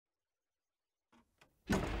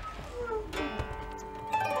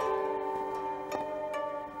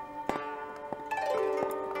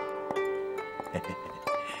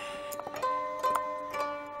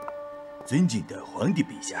尊敬的皇帝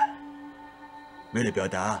陛下，为了表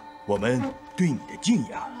达我们对你的敬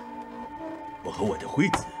仰，我和我的惠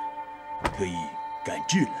子特意赶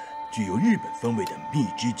制了具有日本风味的蜜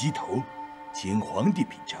汁鸡头，请皇帝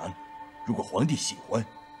品尝。如果皇帝喜欢，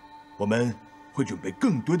我们会准备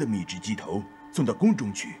更多的蜜汁鸡头送到宫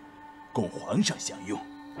中去，供皇上享用。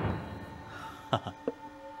哈哈，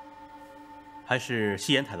还是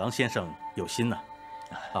西岩太郎先生有心呢。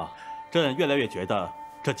啊，朕越来越觉得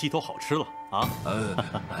这鸡头好吃了啊。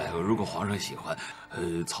如果皇上喜欢，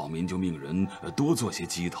草民就命人多做些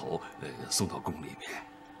鸡头，送到宫里面。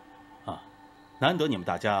啊，难得你们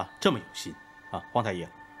大家这么有心啊！皇太爷，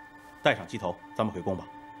带上鸡头，咱们回宫吧。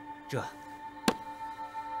这。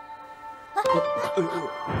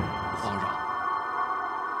 皇上，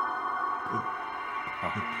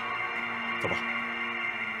好，走吧。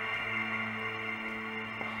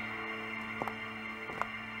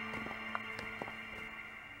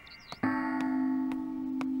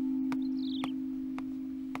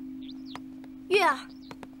月儿，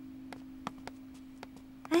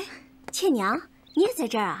哎，倩娘，你也在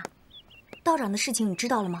这儿啊？道长的事情你知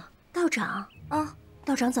道了吗？道长啊，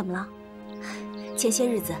道长怎么了？ 前些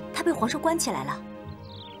日子，他被皇上关起来了。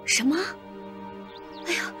什么？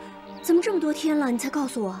哎呀，怎么这么多天了，你才告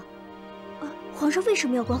诉我？皇上为什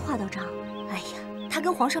么要关华道长？哎呀，他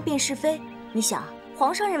跟皇上辩是非。你想，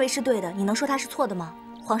皇上认为是对的，你能说他是错的吗？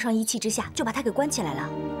皇上一气之下就把他给关起来了。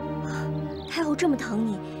太后这么疼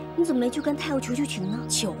你，你怎么没去跟太后求求情呢？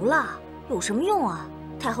求了，有什么用啊？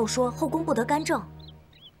太后说后宫不得干政。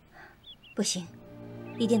不行，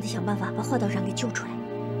一定得想办法把华道长给救出来。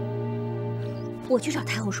 我去找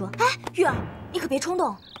太后说。哎，玉儿，你可别冲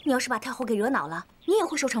动。你要是把太后给惹恼了，你也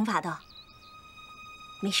会受惩罚的。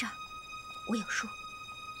没事儿，我有数。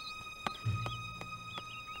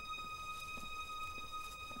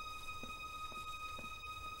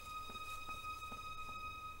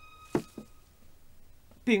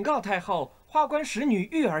禀告太后，花冠使女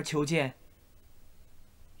玉儿求见。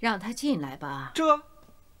让她进来吧。这。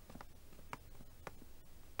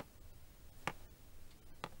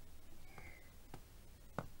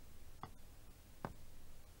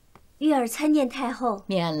 玉儿参见太后，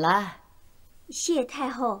免了。谢太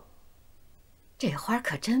后。这花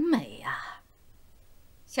可真美呀！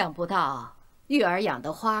想不到玉儿养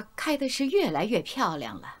的花开的是越来越漂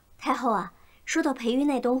亮了。太后啊，说到培育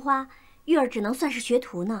耐冬花，玉儿只能算是学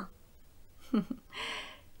徒呢。哼哼，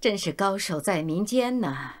真是高手在民间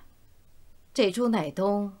呐！这株耐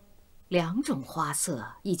冬，2种花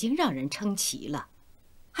色已经让人称奇了。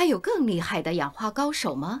还有更厉害的养花高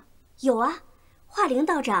手吗？有啊。 华灵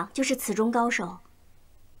道长就是此中高手。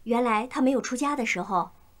原来他没有出家的时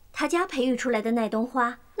候，他家培育出来的耐冬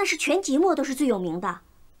花，那是全即墨都是最有名的。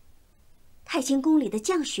太清宫里的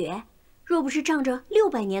降雪，若不是仗着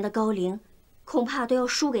600年的高龄，恐怕都要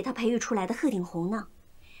输给他培育出来的鹤顶红呢。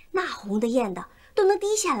那红的艳的都能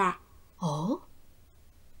滴下来。哦，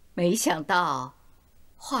没想到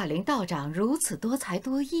华灵道长如此多才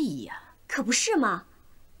多艺呀！可不是嘛，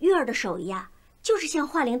玉儿的手艺呀，就是向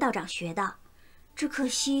华灵道长学的。 只可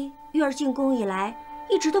惜玉儿进宫以来，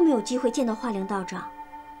一直都没有机会见到华灵道长，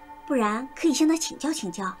不然可以向他请教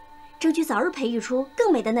请教，争取早日培育出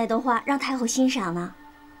更美的耐冬花，让太后欣赏呢。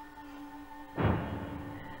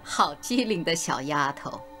好机灵的小丫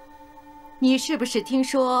头，你是不是听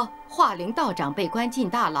说华灵道长被关进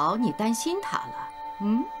大牢，你担心他了？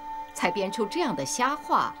嗯，才编出这样的瞎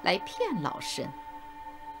话来骗老身。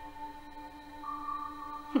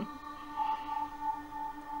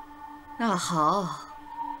 那好，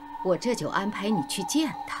我这就安排你去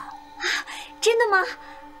见他。啊，真的吗？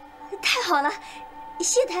太好了，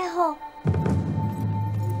谢太后。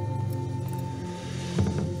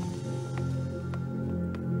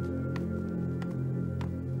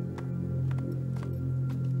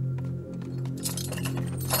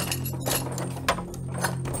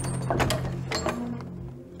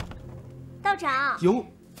道长。哟，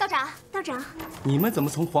道长，道长，你们怎么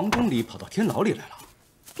从皇宫里跑到天牢里来了？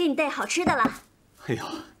 给你带好吃的了。哎呦，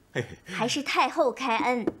嘿嘿，还是太后开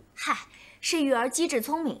恩。嗨，是玉儿机智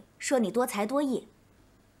聪明，说你多才多艺，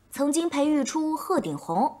曾经培育出鹤顶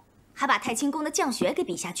红，还把太清宫的降雪给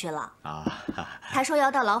比下去了。啊，他说要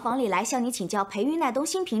到牢房里来向你请教培育耐冬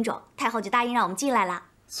新品种，太后就答应让我们进来了。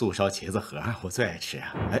素烧茄子盒，我最爱吃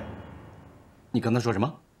啊！哎，你刚才说什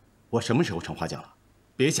么？我什么时候成花匠了？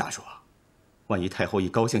别瞎说，万一太后一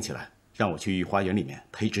高兴起来，让我去御花园里面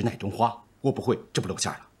培植耐冬花。 我不会，这不露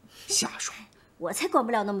馅了。瞎说！我才管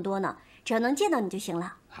不了那么多呢，只要能见到你就行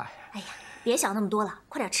了。哎呀，别想那么多了，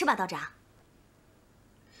快点吃吧，道长。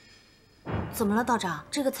怎么了，道长？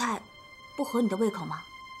这个菜不合你的胃口吗？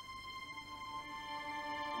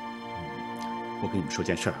我跟你们说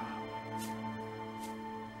件事儿啊。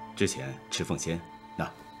之前赤凤仙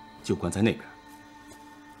就关在那边。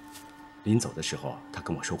临走的时候，他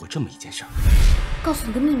跟我说过这么一件事儿。告诉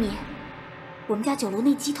你个秘密，我们家酒楼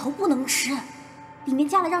那鸡头不能吃，里面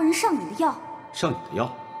加了让人上瘾的药。上瘾的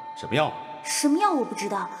药？什么药？什么药我不知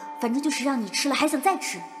道，反正就是让你吃了还想再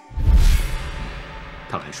吃。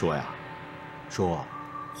他还说呀，说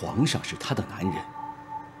皇上是他的男人，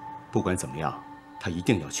不管怎么样，他一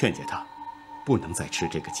定要劝诫他，不能再吃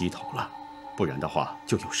这个鸡头了，不然的话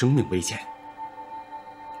就有生命危险。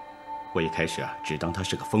我一开始只当他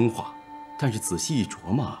是个疯话，但是仔细一琢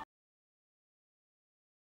磨，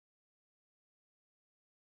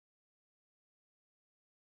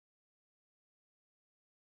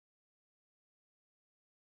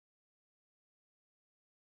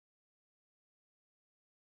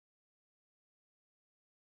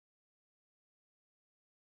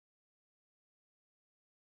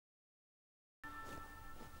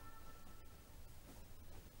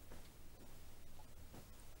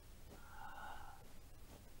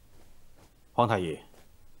皇太医，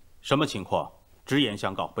什么情况？直言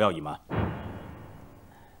相告，不要隐瞒。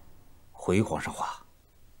回皇上话，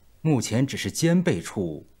目前只是肩背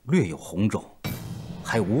处略有红肿，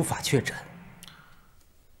还无法确诊。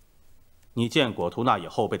你见过图那野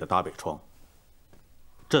后背的大背疮？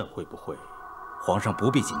朕会不会？皇上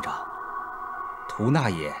不必紧张，图那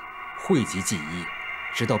野讳疾忌医，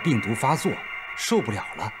直到病毒发作受不了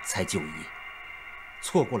了才就医，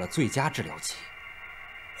错过了最佳治疗期。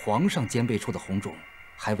皇上肩背处的红肿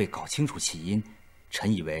还未搞清楚起因，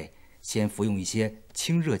臣以为先服用一些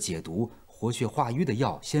清热解毒、活血化瘀的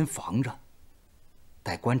药先防着，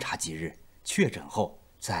待观察几日，确诊后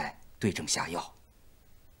再对症下药。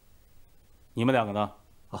你们两个呢？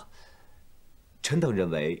臣等认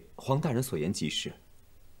为皇大人所言极是。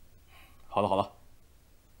好了好了，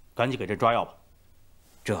赶紧给朕抓药吧。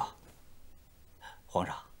皇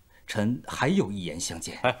上，臣还有一言相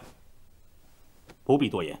见。哎，不必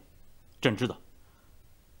多言，朕知道，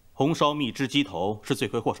红烧蜜汁鸡头是罪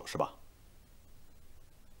魁祸首是吧？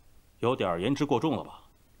有点言之过重了吧？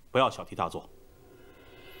不要小题大做。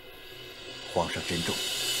皇上珍重。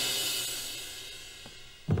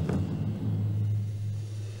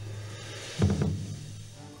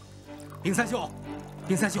冰三兄，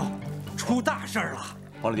冰三兄，出大事了！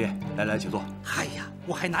皇老弟，来，请坐。哎呀，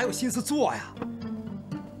我还哪有心思坐呀？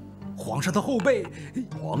皇上的后背，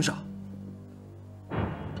皇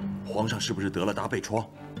上是不是得了大背疮？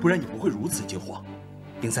不然你不会如此惊慌。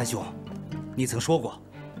冰三兄，你曾说过，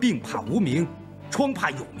病怕无名，疮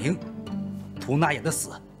怕有名。图那野的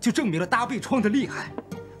死就证明了大背疮的厉害。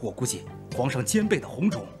我估计皇上肩背的红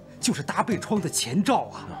肿就是大背疮的前兆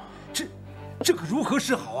啊！这可如何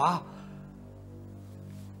是好啊？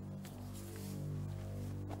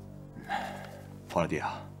皇老弟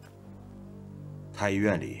啊，太医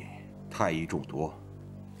院里太医众多，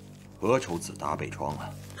何愁此大背疮啊？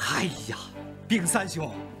哎呀，冰三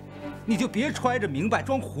兄，你就别揣着明白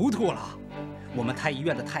装糊涂了。我们太医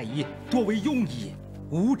院的太医多为庸医，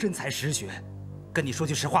无真才实学。跟你说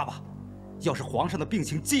句实话吧，要是皇上的病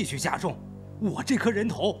情继续加重，我这颗人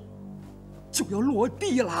头就要落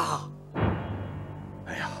地了。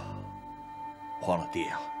哎呀，皇老弟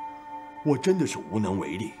啊，我真的是无能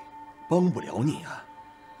为力，帮不了你啊。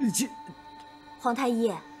皇太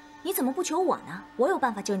医，你怎么不求我呢？我有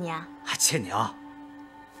办法救你啊！倩娘，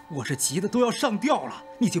我是急得都要上吊了，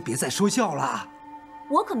你就别再说笑了。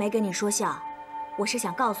我可没跟你说笑，我是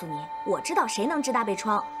想告诉你，我知道谁能治大背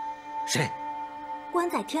疮。谁？关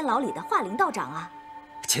在天牢里的华灵道长啊！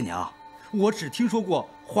倩娘，我只听说过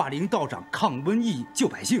华灵道长抗瘟疫救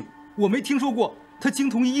百姓，我没听说过他精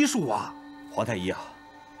通医术啊。皇太医啊，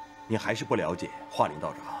你还是不了解华灵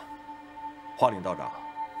道长。华灵道长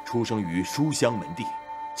出生于书香门第，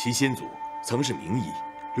其先祖曾是名医，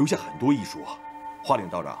留下很多医书啊。华灵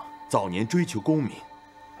道长早年追求功名，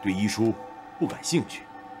对医书不感兴趣。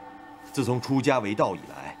自从出家为道以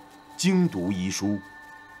来，精读医书，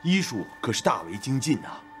医术可是大为精进呐。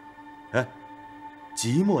哎，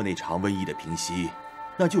即墨那场瘟疫的平息，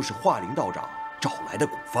那就是华灵道长找来的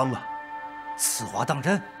古方啊。此话当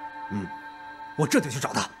真？我这就去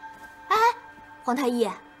找他。哎，皇太医，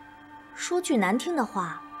说句难听的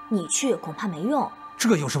话，你去恐怕没用。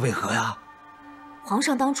这又是为何呀？皇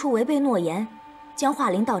上当初违背诺言，将华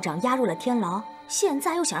灵道长押入了天牢，现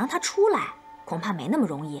在又想让他出来，恐怕没那么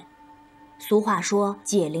容易。俗话说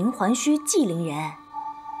解铃还须系铃人。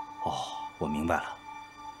哦，我明白了，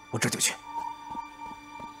我这就去。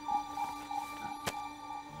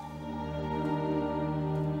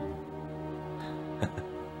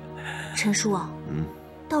陈叔，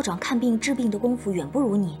道长看病治病的功夫远不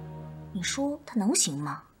如你，你说他能行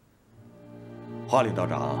吗？华领道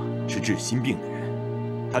长是治心病的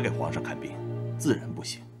人，他给皇上看病，自然不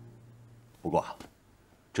行。不过，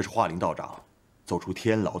这是华领道长走出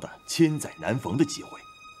天牢的千载难逢的机会，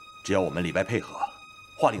只要我们里外配合，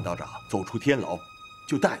华领道长走出天牢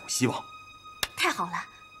就大有希望。太好了，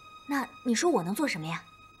那你说我能做什么呀？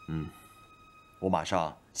我马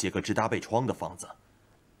上写个治大背疮的方子。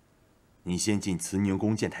你先进慈宁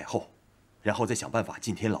宫见太后，然后再想办法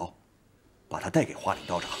进天牢，把她带给华领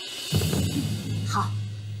道长。好。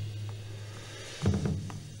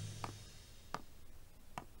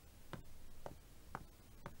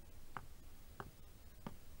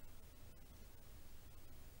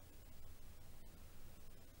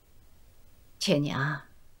倩娘，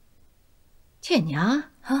倩娘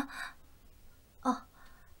啊，哦，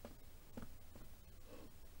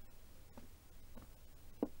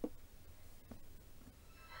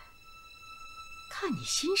看你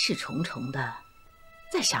心事重重的，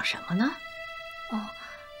在想什么呢？哦，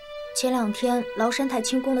前2天崂山太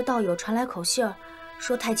清宫的道友传来口信儿，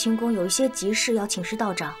说太清宫有一些急事要请示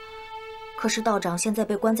道长，可是道长现在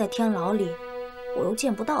被关在天牢里，我又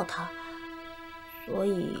见不到他，所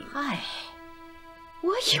以……哎，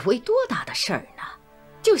我以为多大的事儿呢，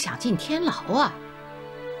就想进天牢啊？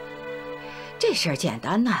这事儿简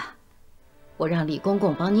单呐，我让李公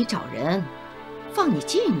公帮你找人，放你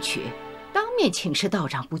进去，当面请示道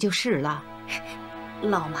长不就是了？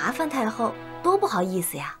老麻烦太后，多不好意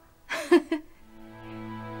思呀！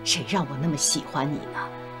谁让我那么喜欢你呢？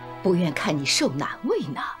不愿看你受难为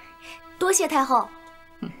呢。多谢太后。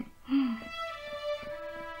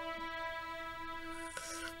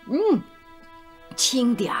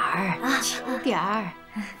轻点儿，轻点儿。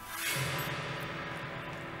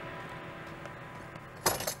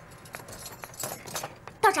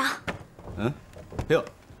道长。哟，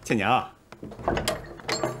倩娘啊。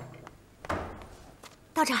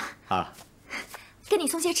道长。啊。给你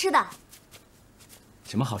送些吃的。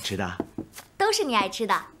什么好吃的？都是你爱吃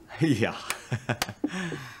的。哎呀。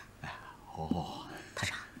道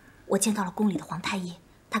长，我见到了宫里的皇太医，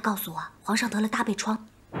他告诉我皇上得了大背疮。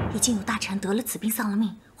已经有大臣得了此病丧了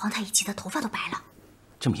命，皇太医急得头发都白了。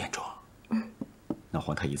这么严重？那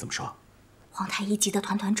皇太医怎么说？皇太医急得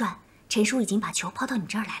团团转，陈叔已经把球抛到你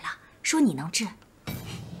这儿来了，说你能治。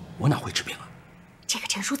我哪会治病啊？这个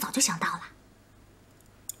陈叔早就想到了。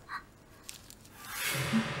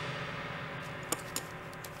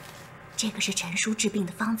这个是陈叔治病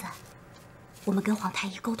的方子，我们跟皇太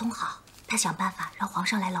医沟通好，他想办法让皇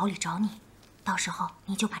上来牢里找你，到时候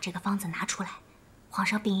你就把这个方子拿出来。皇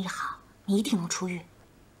上病一好，你一定能出狱。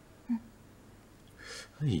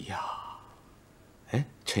哎呀，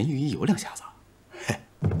陈御医有两下子。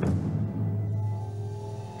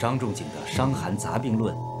张仲景的《伤寒杂病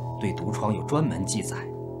论》对毒疮有专门记载。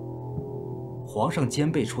皇上肩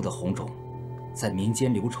背处的红肿，在民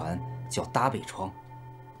间流传叫搭背疮，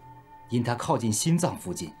因它靠近心脏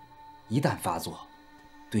附近，一旦发作，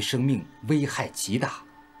对生命危害极大。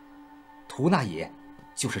涂那也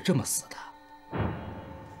就是这么死的。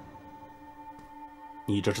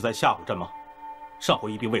你这是在吓唬朕吗？上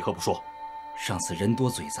回一病为何不说？上次人多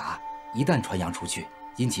嘴杂，一旦传扬出去，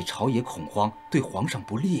引起朝野恐慌，对皇上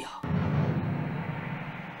不利啊。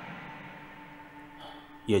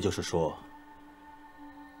也就是说，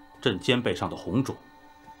朕肩背上的红肿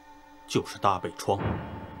就是搭背疮。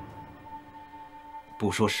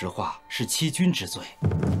不说实话是欺君之罪。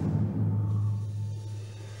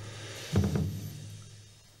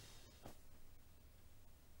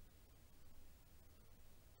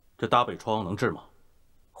这搭背疮能治吗？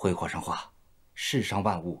回皇上话，世上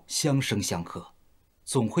万物相生相克，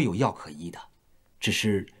总会有药可医的，只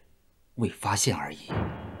是未发现而已。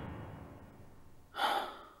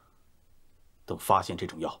等发现这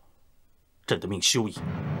种药，朕的命休矣。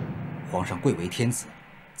皇上贵为天子，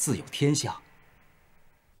自有天相。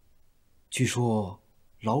据说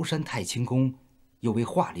崂山太清宫有位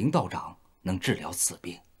华灵道长能治疗此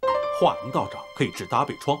病。华灵道长可以治搭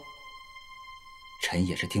背疮？臣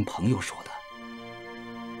也是听朋友说的。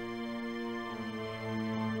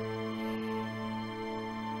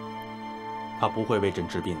他不会为朕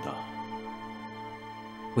治病的。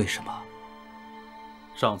为什么？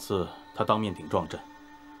上次他当面顶撞朕，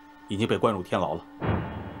已经被关入天牢了。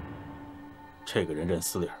这个人认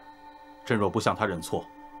私理儿，朕若不向他认错，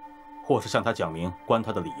或是向他讲明关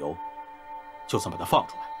他的理由，就算把他放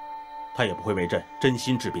出来，他也不会为朕真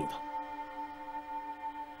心治病的。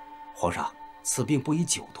皇上，此病不宜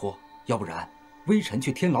久拖，要不然微臣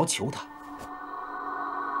去天牢求他。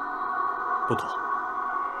不妥，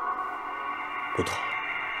不妥。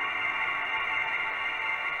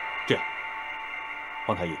这样，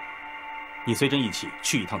皇太医，你随朕一起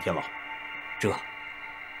去一趟天牢。这。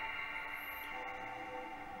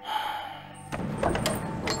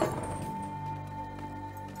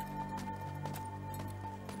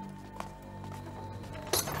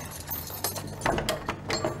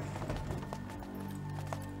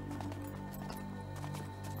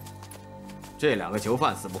 这2个囚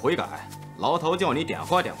犯死不悔改，牢头叫你点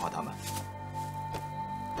化点化他们。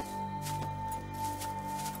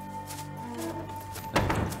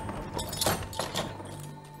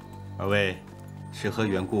2位是何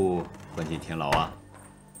缘故关进天牢啊？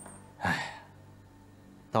哎，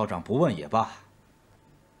道长不问也罢。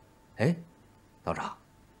哎，道长，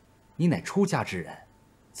你乃出家之人，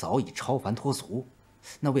早已超凡脱俗，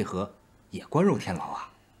那为何也关入天牢啊？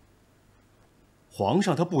 皇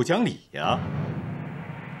上他不讲理呀！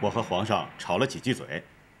我和皇上吵了几句嘴，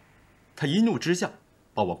他一怒之下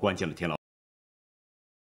把我关进了天牢。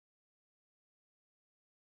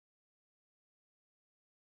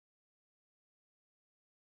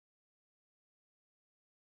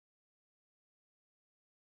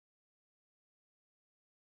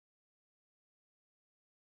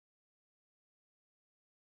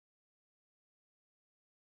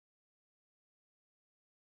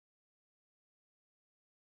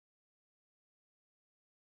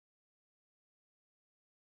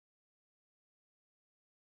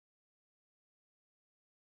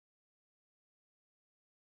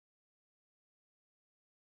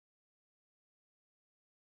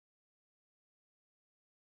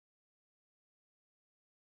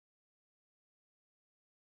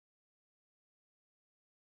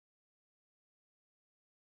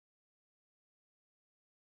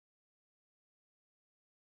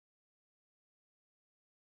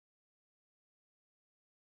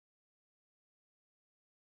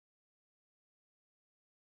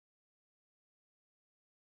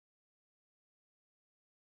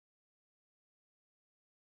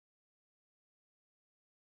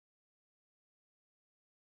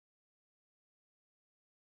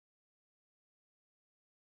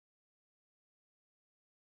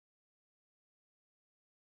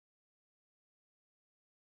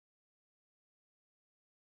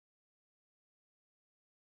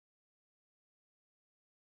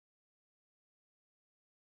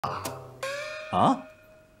啊，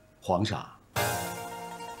皇上，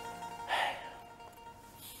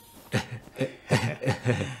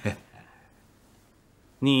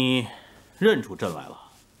你认出朕来了？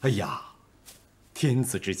哎呀，天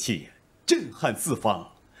子之气，震撼四方。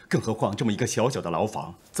更何况这么一个小小的牢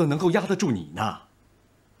房，怎能够压得住你呢？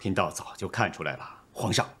贫道早就看出来了，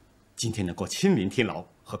皇上，今天能够亲临天牢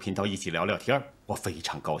和贫道一起聊聊天，我非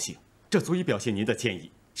常高兴。这足以表现您的建议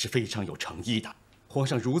是非常有诚意的。皇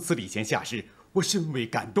上如此礼贤下士。 我甚为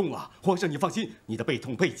感动啊！皇上，你放心，你的背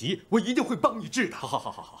痛背疾，我一定会帮你治的。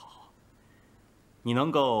好，你能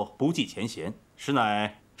够不计前嫌，实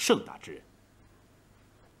乃盛大之人。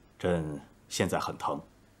朕现在很疼，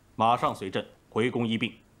马上随朕回宫医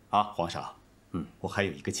病啊！皇上，我还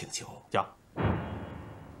有一个请求。讲。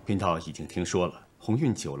贫道已经听说了鸿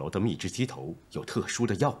运酒楼的秘制鸡头有特殊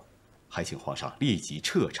的药物，还请皇上立即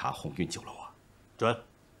彻查鸿运酒楼啊！准。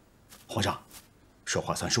皇上，说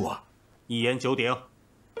话算数啊！ 一言九鼎。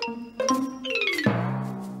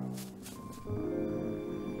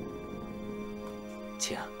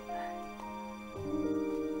请。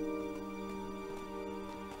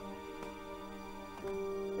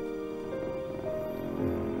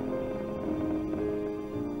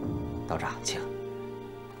道长，请。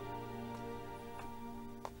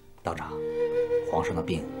道长，皇上的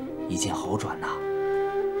病已见好转呐。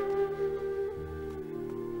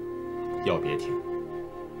药别停。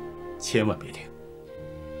 千万别停，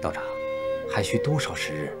道长，还需多少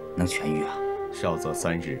时日能痊愈啊？少则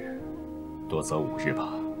3日，多则5日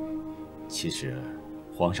吧。其实，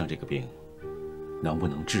皇上这个病能不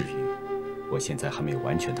能治愈，我现在还没有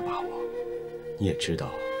完全的把握。你也知道，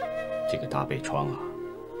这个大背疮啊，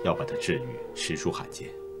要把它治愈实属罕见。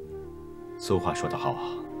俗话说得好啊，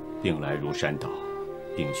病来如山倒，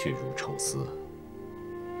病去如抽丝，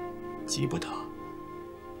急不得。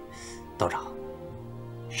道长。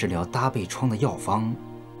 治疗大背疮的药方，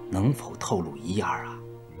能否透露一二啊？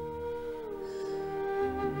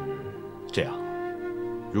这样，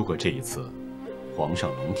如果这一次皇上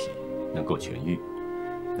龙体能够痊愈，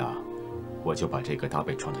那我就把这个大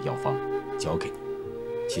背疮的药方交给你。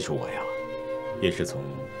其实我呀，也是从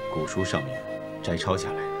古书上面摘抄下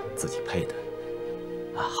来自己配的。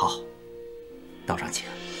啊，好，道长请。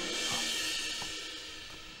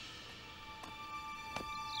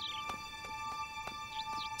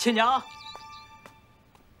 倩娘，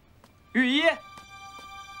御医，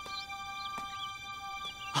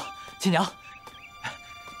亲娘，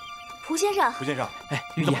蒲先生，蒲先生，哎，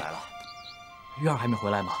玉姨来了。玉儿还没回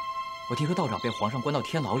来吗？我听说道长被皇上关到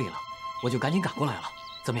天牢里了，我就赶紧赶过来了。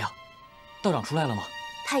怎么样，道长出来了吗？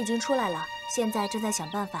他已经出来了，现在正在想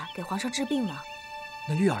办法给皇上治病呢。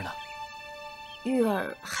那玉儿呢？玉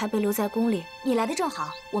儿还被留在宫里。你来的正好，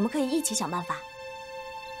我们可以一起想办法。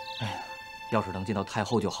哎呀，要是能见到太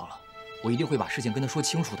后就好了，我一定会把事情跟她说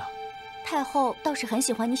清楚的。太后倒是很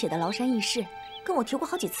喜欢你写的崂山轶事，跟我提过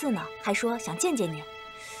好几次呢，还说想见见你。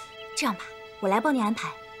这样吧，我来帮你安排。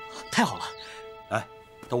太好了。来，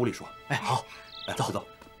到屋里说。哎，好，来，走走。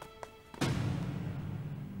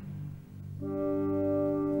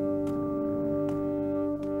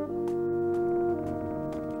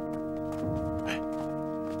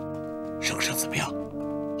圣上怎么样？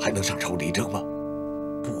还能上朝离政吗？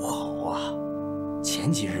不好啊！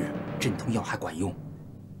前几日镇痛药还管用，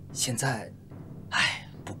现在，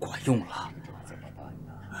不管用了。怎么办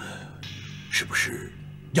呢？是不是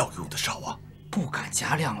药用的少啊？不敢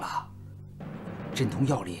加量了。镇痛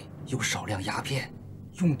药里有少量鸦片，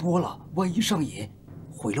用多了万一上瘾，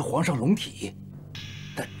毁了皇上龙体，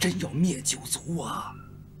那真要灭九族啊！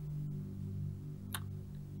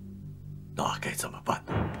那该怎么办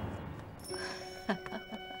呢？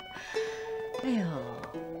哎呦，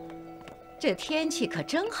这天气可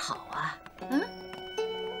真好啊！嗯，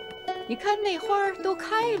你看那花儿都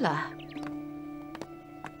开了。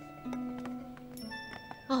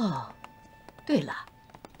哦，对了，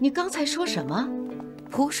你刚才说什么？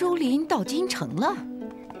蒲淑林到京城了？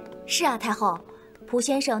是啊，太后，蒲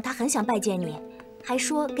先生他很想拜见你，还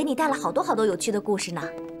说给你带了好多好多有趣的故事呢。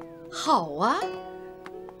好啊，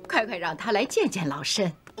快快让他来见见老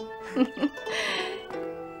身。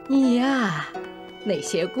你呀，那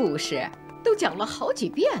些故事都讲了好几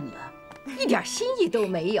遍了，一点新意都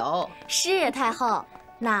没有。是太后，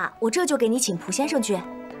那我这就给你请蒲先生去。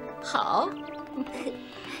好。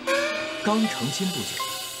刚成亲不久，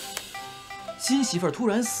新媳妇儿突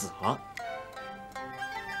然死了，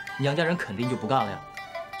娘家人肯定就不干了呀，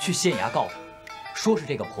去县衙告她，说是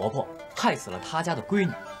这个婆婆害死了他家的闺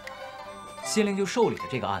女。县令就受理了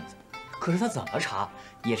这个案子，可是他怎么查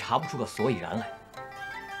也查不出个所以然来。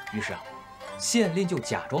于是啊，县令就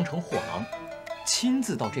假装成货郎，亲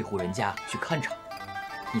自到这户人家去勘察。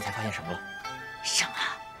你猜发现什么了？什么？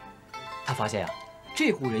他发现啊，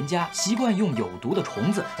这户人家习惯用有毒的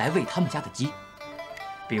虫子来喂他们家的鸡，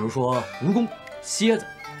比如说蜈蚣、蝎子、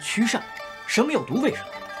蛆鳝，什么有毒喂什么。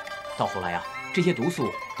到后来啊，这些毒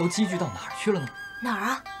素都积聚到哪儿去了呢？哪儿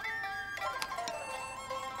啊？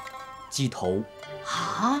鸡头。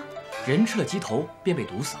啊？人吃了鸡头便被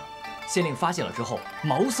毒死了。县令发现了之后，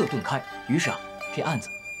茅塞顿开，于是啊，这案子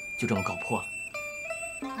就这么告破了。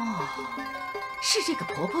哦，是这个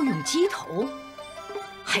婆婆用鸡头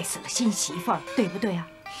害死了新媳妇儿，对不对啊？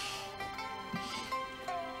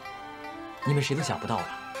你们谁都想不到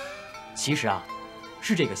吧？其实啊，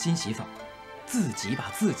是这个新媳妇儿自己把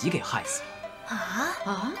自己给害死了。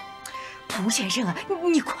啊！蒲先生啊，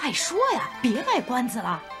你快说呀，别卖关子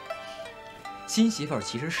了。新媳妇儿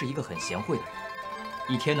其实是一个很贤惠的人。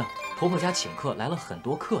一天呢，婆婆家请客来了很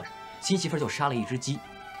多客人，新媳妇儿就杀了一只鸡，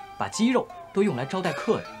把鸡肉都用来招待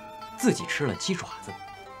客人，自己吃了鸡爪子，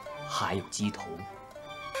还有鸡头。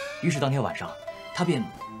于是当天晚上，她便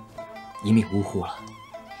一命呜呼了。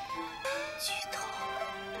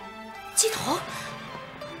鸡头？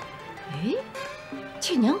哎，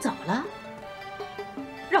亲娘怎么了？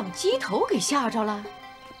让鸡头给吓着了？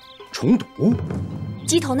虫毒？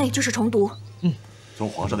鸡头内就是虫毒。从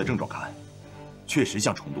皇上的症状看，确实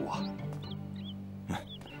像虫毒啊。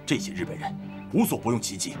这些日本人无所不用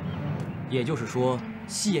其极。也就是说，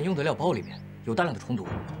戏言用的料包里面有大量的虫毒。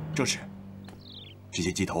正是。这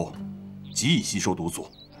些鸡头极易吸收毒素，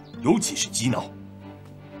尤其是鸡脑。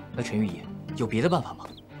那陈御医有别的办法吗？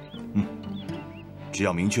只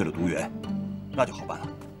要明确了毒源，那就好办了。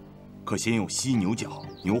可先用犀牛角、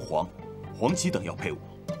牛黄、黄芪等药配伍，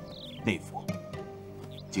内服。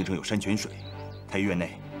京城有山泉水，太医院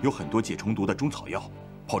内有很多解虫毒的中草药，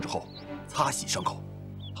泡之后擦洗伤口。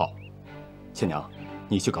好，倩娘，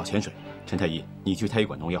你去搞泉水；陈太医，你去太医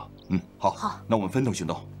馆弄药。好。好，那我们分头行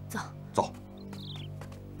动。走。走。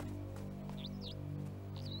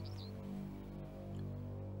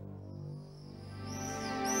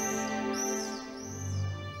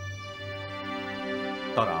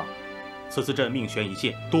道长，此次朕命悬一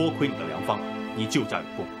线，多亏你的良方，你救驾有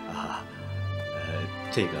功啊。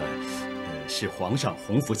这个是皇上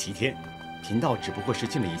洪福齐天，贫道只不过是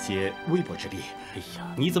尽了一些微薄之力。哎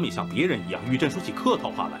呀，你怎么也像别人一样与朕说起客套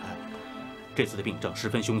话来？这次的病症十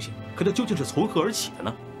分凶险，可这究竟是从何而起的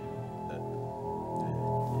呢？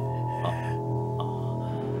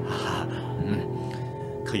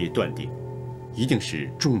以断定，一定是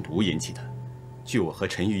中毒引起的。据我和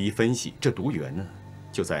陈御医分析，这毒源呢，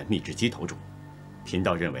就在蜜汁鸡头中。贫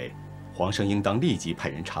道认为，皇上应当立即派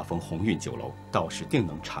人查封鸿运酒楼，到时定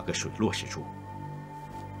能查个水落石出。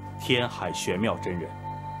天海玄妙真人，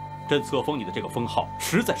朕册封你的这个封号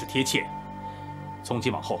实在是贴切。从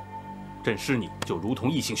今往后，朕视你就如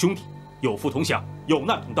同异姓兄弟，有福同享，有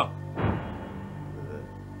难同当。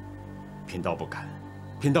贫道不敢，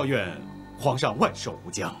贫道愿皇上万寿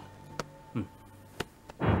无疆。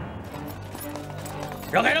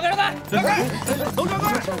让开！让开！都让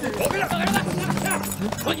开！我给让开！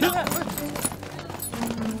说你让开！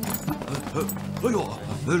哎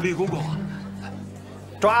呦，李公公，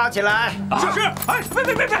抓起来！是！哎，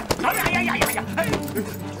别！呀！哎，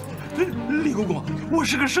李公公，我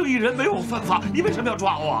是个生意人，没有犯法，你为什么要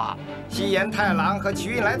抓我啊？西岩太郎和瞿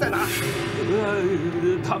运来在哪？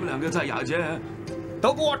他们两个在雅间。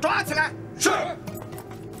都给我抓起来！是。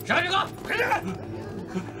闪开这个！闪开！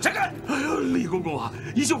闪开！哎呀，李公公啊，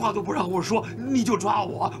一句话都不让我说，你就抓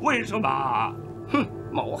我，为什么？哼，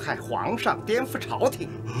谋害皇上，颠覆朝廷。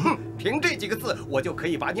哼，凭这几个字，我就可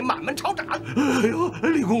以把你满门抄斩。哎呦，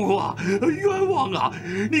李公公啊，冤枉啊！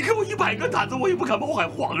你给我100个胆子，我也不敢谋害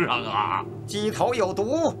皇上啊！鸡头有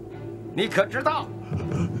毒，你可知道？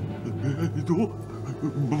毒？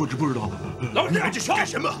不知道。老子这是干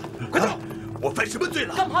什么？快走！我犯什么罪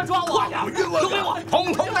了？干嘛抓我呀？我冤枉！都给我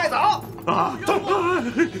统统带走！啊！冤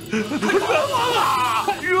枉啊！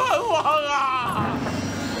冤枉啊！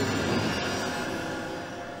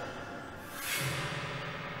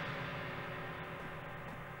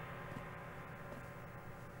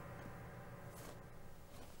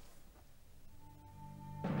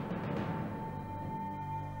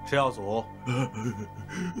迟耀祖，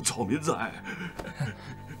草民在。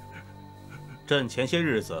朕前些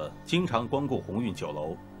日子经常光顾鸿运酒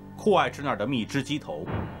楼，酷爱吃那儿的蜜汁鸡头。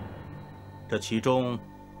这其中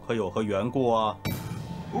可有何缘故啊？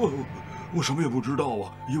我什么也不知道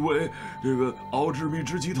啊，因为这个熬制蜜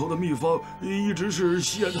汁鸡头的秘方一直是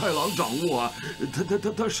西岩太郎掌握啊，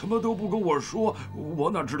他什么都不跟我说，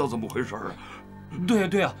我哪知道怎么回事啊？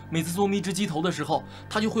对啊，每次做蜜汁鸡头的时候，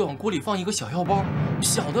他就会往锅里放一个小药包，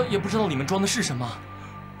小的也不知道里面装的是什么。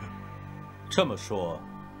这么说，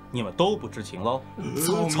你们都不知情喽？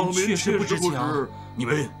草民确实不知情。你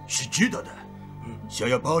们是知道的，小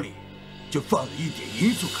药包里就放了一点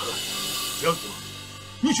罂粟壳。小祖，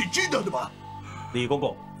你是知道的吧？李公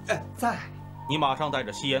公，在。你马上带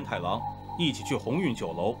着西岩太郎一起去鸿运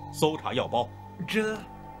酒楼搜查药包。这，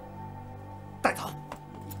带走。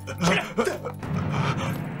起来！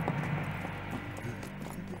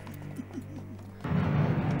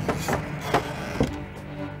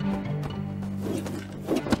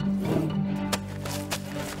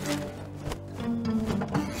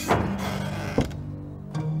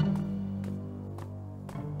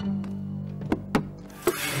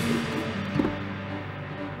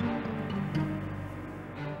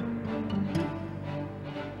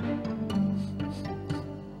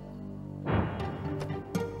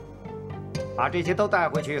把这些都带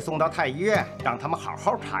回去，送到太医院，让他们好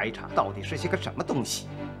好查一查，到底是些个什么东西。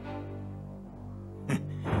哼，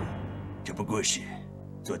这不过是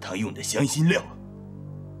做汤用的香辛料，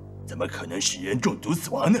怎么可能使人中毒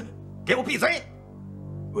死亡呢？给我闭嘴！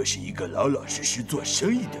我是一个老老实实做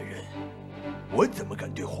生意的人，我怎么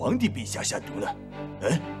敢对皇帝陛下下毒呢？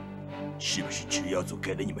是不是迟耀祖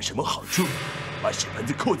给了你们什么好处，把屎盆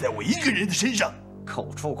子扣在我一个人的身上？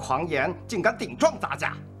口出狂言，竟敢顶撞咱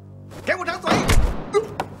家！给我张嘴！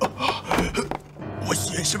我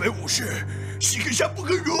现身为武士，是可杀不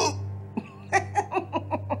可辱。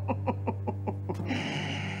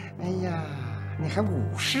哎呀，你还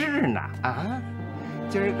武士呢啊！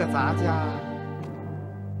今儿个咱家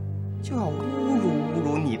就要侮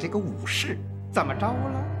辱你这个武士，怎么着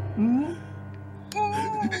了？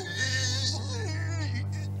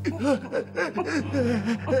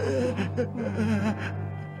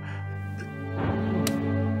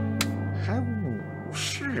还武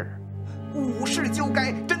士？武士就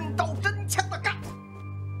该真刀真枪的干，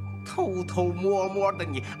偷偷摸摸的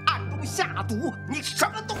你暗中下毒，你什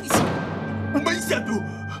么东西？我没下毒，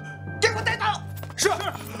给我带走！是，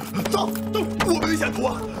走，我没有下毒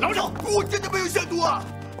啊！老手，我真的没有下毒啊！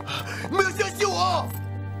没有相信我！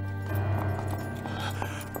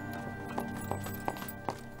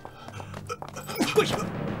为什么？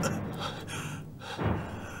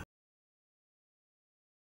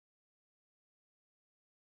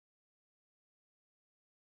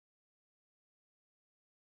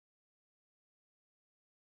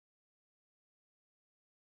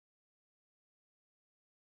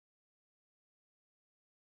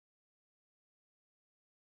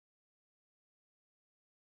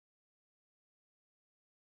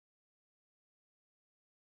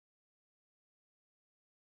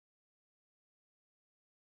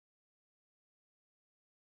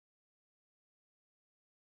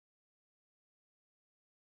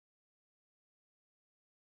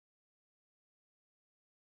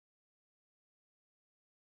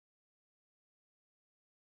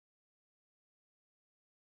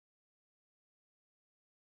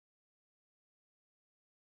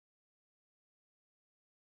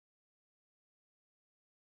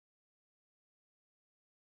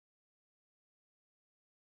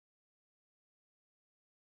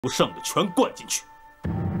不剩的全灌进去。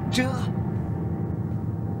这，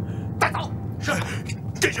带走！是，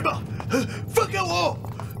干什么？放开我！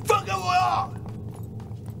放开我呀！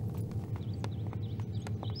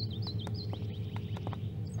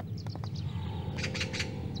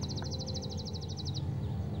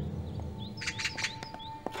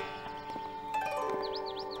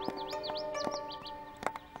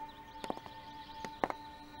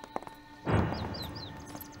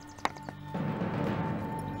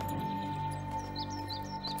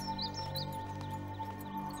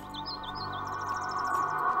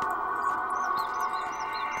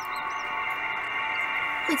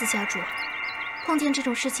惠子小主，碰见这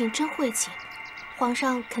种事情真晦气，皇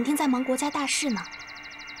上肯定在忙国家大事呢。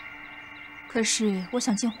可是我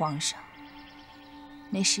想见皇上。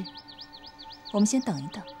没事，我们先等一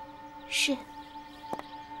等。是。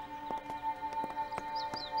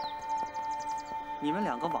你们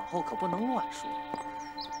两个往后可不能乱说。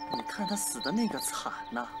你看他死的那个惨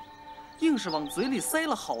呐，硬是往嘴里塞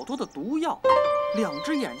了好多的毒药，2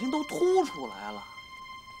只眼睛都凸出来了。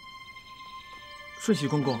顺喜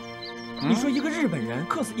公公，你说一个日本人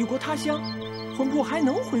客死异国他乡，魂魄还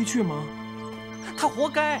能回去吗？他活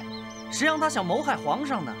该，谁让他想谋害皇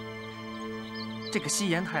上呢？这个西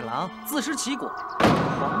岩太郎自食其果，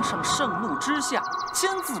皇上盛怒之下亲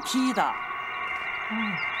自批的。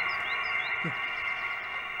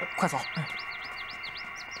快走！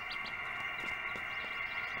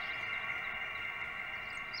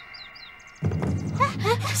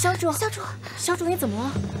小主，小主，你怎么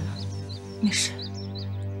了？没事。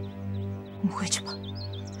我们回去吧。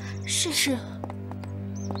是。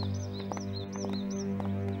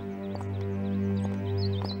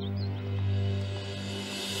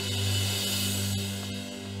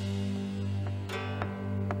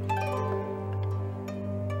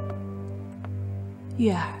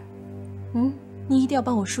月儿，你一定要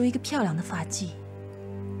帮我梳一个漂亮的发髻。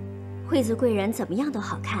惠子贵人怎么样都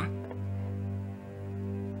好看。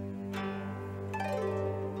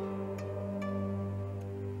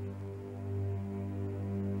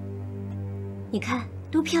你看，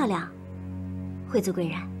多漂亮！惠子贵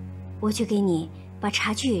人，我去给你把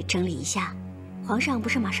茶具整理一下。皇上不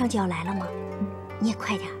是马上就要来了吗？你也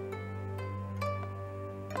快点。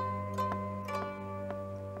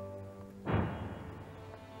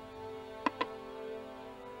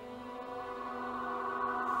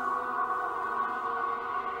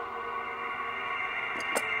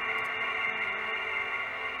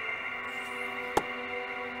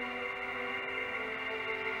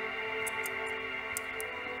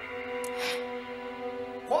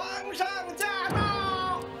皇上驾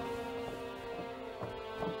到！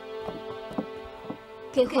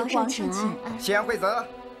给皇上请安。贤惠子，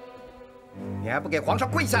你还不给皇上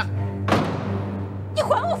跪下！你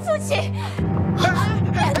还我父亲！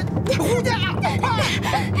胡家！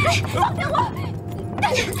放开我！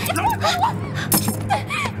放开我！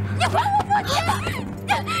你还我父亲！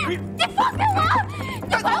你放开我！你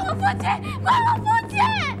还我父亲！还我父亲！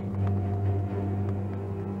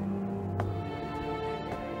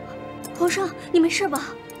皇上，你没事吧？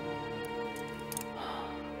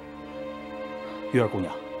月儿姑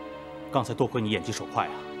娘，刚才多亏你眼疾手快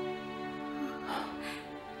啊！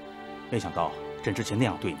没想到朕之前那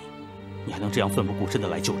样对你，你还能这样奋不顾身的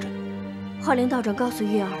来救朕。华灵道长告诉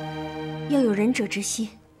月儿，要有仁者之心。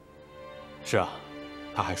是啊，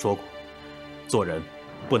他还说过，做人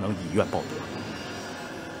不能以怨报德。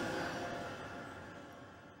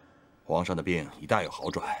皇上的病已大有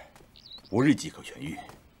好转，不日即可痊愈。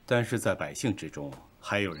但是在百姓之中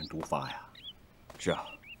还有人毒发呀。是啊，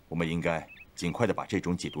我们应该尽快的把这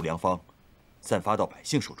种解毒良方散发到百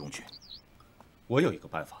姓手中去。我有一个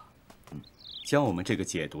办法，将我们这个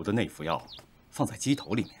解毒的内服药放在鸡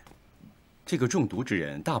头里面。这个中毒之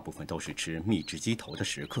人大部分都是吃秘制鸡头的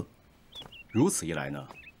食客，如此一来呢，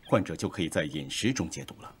患者就可以在饮食中解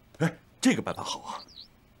毒了。哎，这个办法好啊！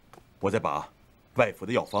我再把外服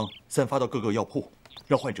的药方散发到各个药铺，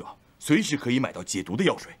让患者随时可以买到解毒的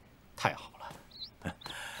药水。太好了！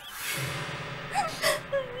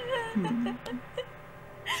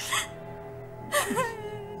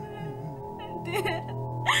爹，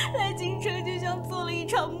来京城就像做了一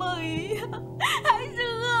场梦一样，还是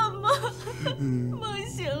噩梦。梦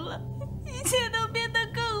醒了，一切都变得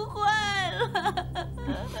更坏了。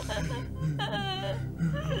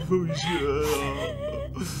凤雪啊，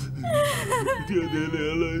爹爹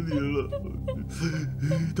连累你了。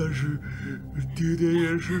但是爹爹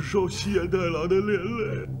也是受西岩太郎的连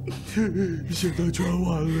累，现在全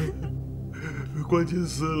完了，关进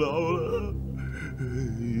死牢了，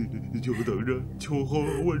就等着秋后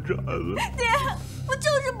问斩了。爹，我就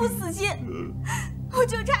是不死心，我我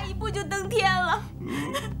就差一步就登天了。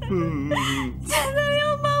现在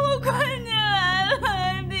又把我关进来了，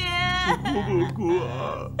爹。不过，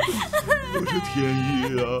都是天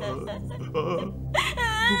意啊！不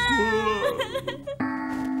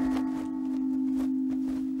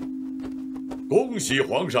过，恭喜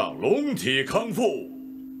皇上龙体康复！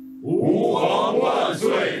吾皇万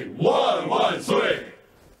岁，万万岁！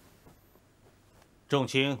众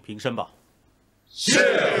卿平身吧。谢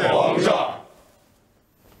皇上。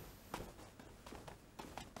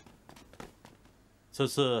此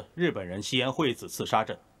次日本人西岩惠子刺杀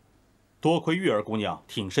朕，多亏玉儿姑娘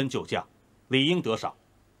挺身救驾，理应得赏。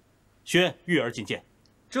宣玉儿觐见。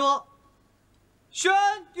宣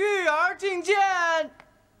玉儿觐见。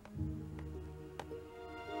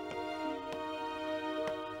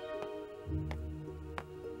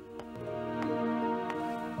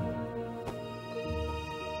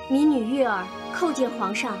民女玉儿叩见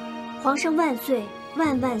皇上，皇上万岁，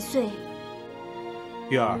万万岁！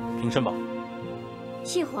玉儿平身吧。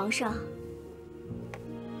谢皇上。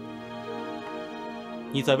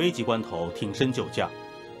你在危急关头挺身救驾，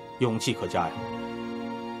勇气可嘉呀！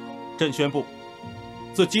朕宣布，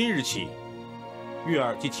自今日起，玉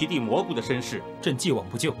儿及其弟蘑菇的身世，朕既往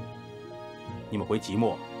不咎。你们回即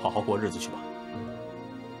墨好好过日子去吧。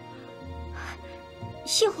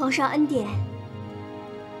谢皇上恩典。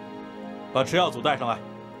把迟耀祖带上来。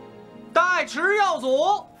带迟耀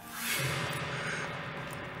祖。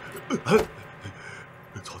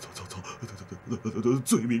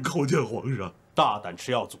罪名叩见皇上。大胆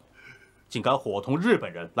迟耀祖，竟敢伙同日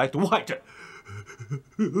本人来毒害朕！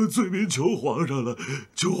罪民求皇上了，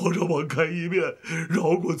求皇上网开一面，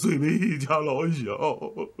饶过罪民一家老小。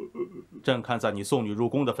朕看在你送女入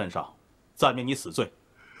宫的份上，暂免你死罪，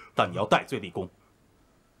但你要戴罪立功。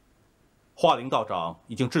华灵道长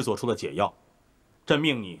已经制作出了解药，朕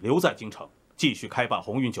命你留在京城，继续开办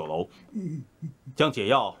鸿运酒楼，将解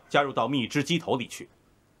药加入到蜜汁鸡头里去，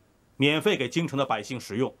免费给京城的百姓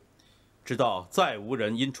食用，直到再无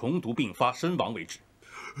人因虫毒病发身亡为止。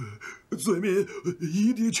罪民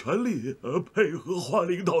一定全力配合华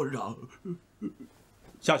灵道长。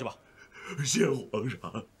下去吧。谢皇上。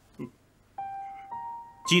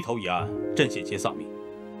鸡头一案，朕险些丧命，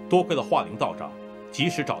多亏了华灵道长及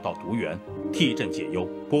时找到毒源，替朕解忧，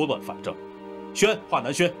拨乱反正。宣华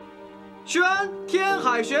南轩。宣天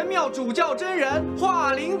海玄妙主教真人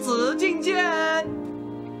华灵子觐见。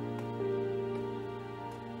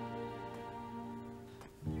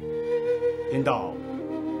贫道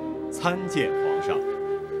参见皇上。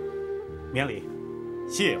免礼。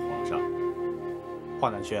谢皇上。华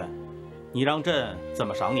南轩，你让朕怎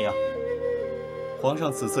么赏你啊？皇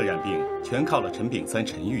上此次染病全靠了陈秉三、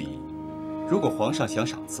陈御医，如果皇上想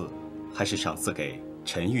赏赐，还是赏赐给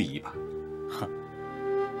陈御医吧。哼，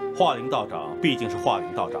华灵道长毕竟是华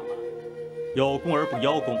灵道长了，有功而不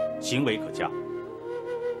邀功，行为可嘉。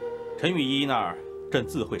陈御医那儿，朕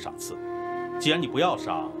自会赏赐。既然你不要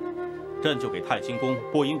赏，朕就给太清宫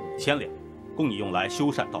拨银5000两，供你用来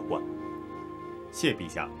修缮道观。谢陛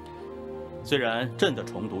下。虽然朕的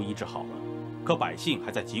虫毒医治好了，可百姓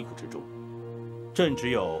还在疾苦之中。朕只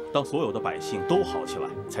有当所有的百姓都好起来，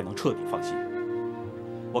才能彻底放心。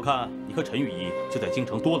我看你和陈御医就在京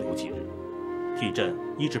城多留几日，替朕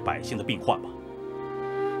医治百姓的病患吧。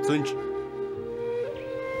遵旨。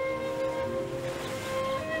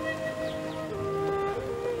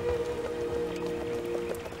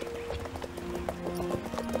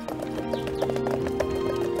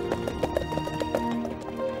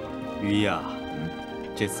御医啊，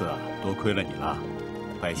这次多亏了你了。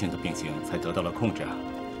百姓的病情才得到了控制啊！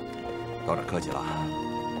道长客气了。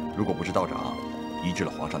如果不是道长医治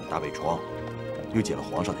了皇上的大胃疮，又解了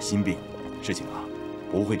皇上的心病，事情啊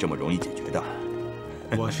不会这么容易解决的。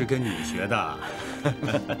我是跟你学的。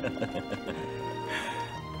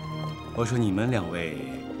我说你们两位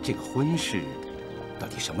这个婚事到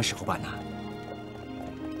底什么时候办呢？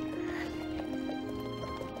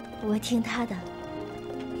我听他的。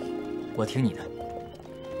我听你的。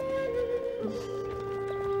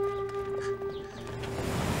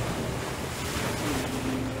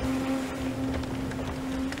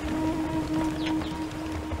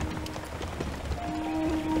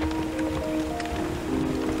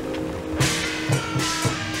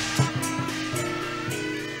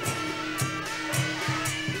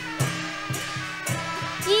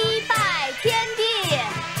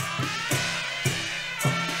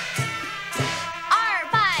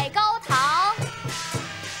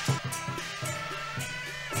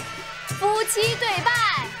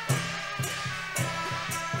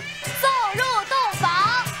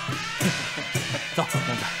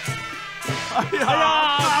哎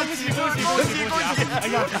呀，恭喜恭喜恭喜恭喜！哎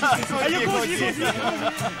呀，恭喜！谢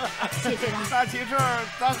谢了。大喜事儿，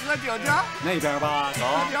咱喝酒去。那边吧，走。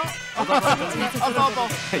走。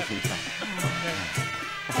太平常。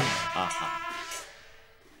啊。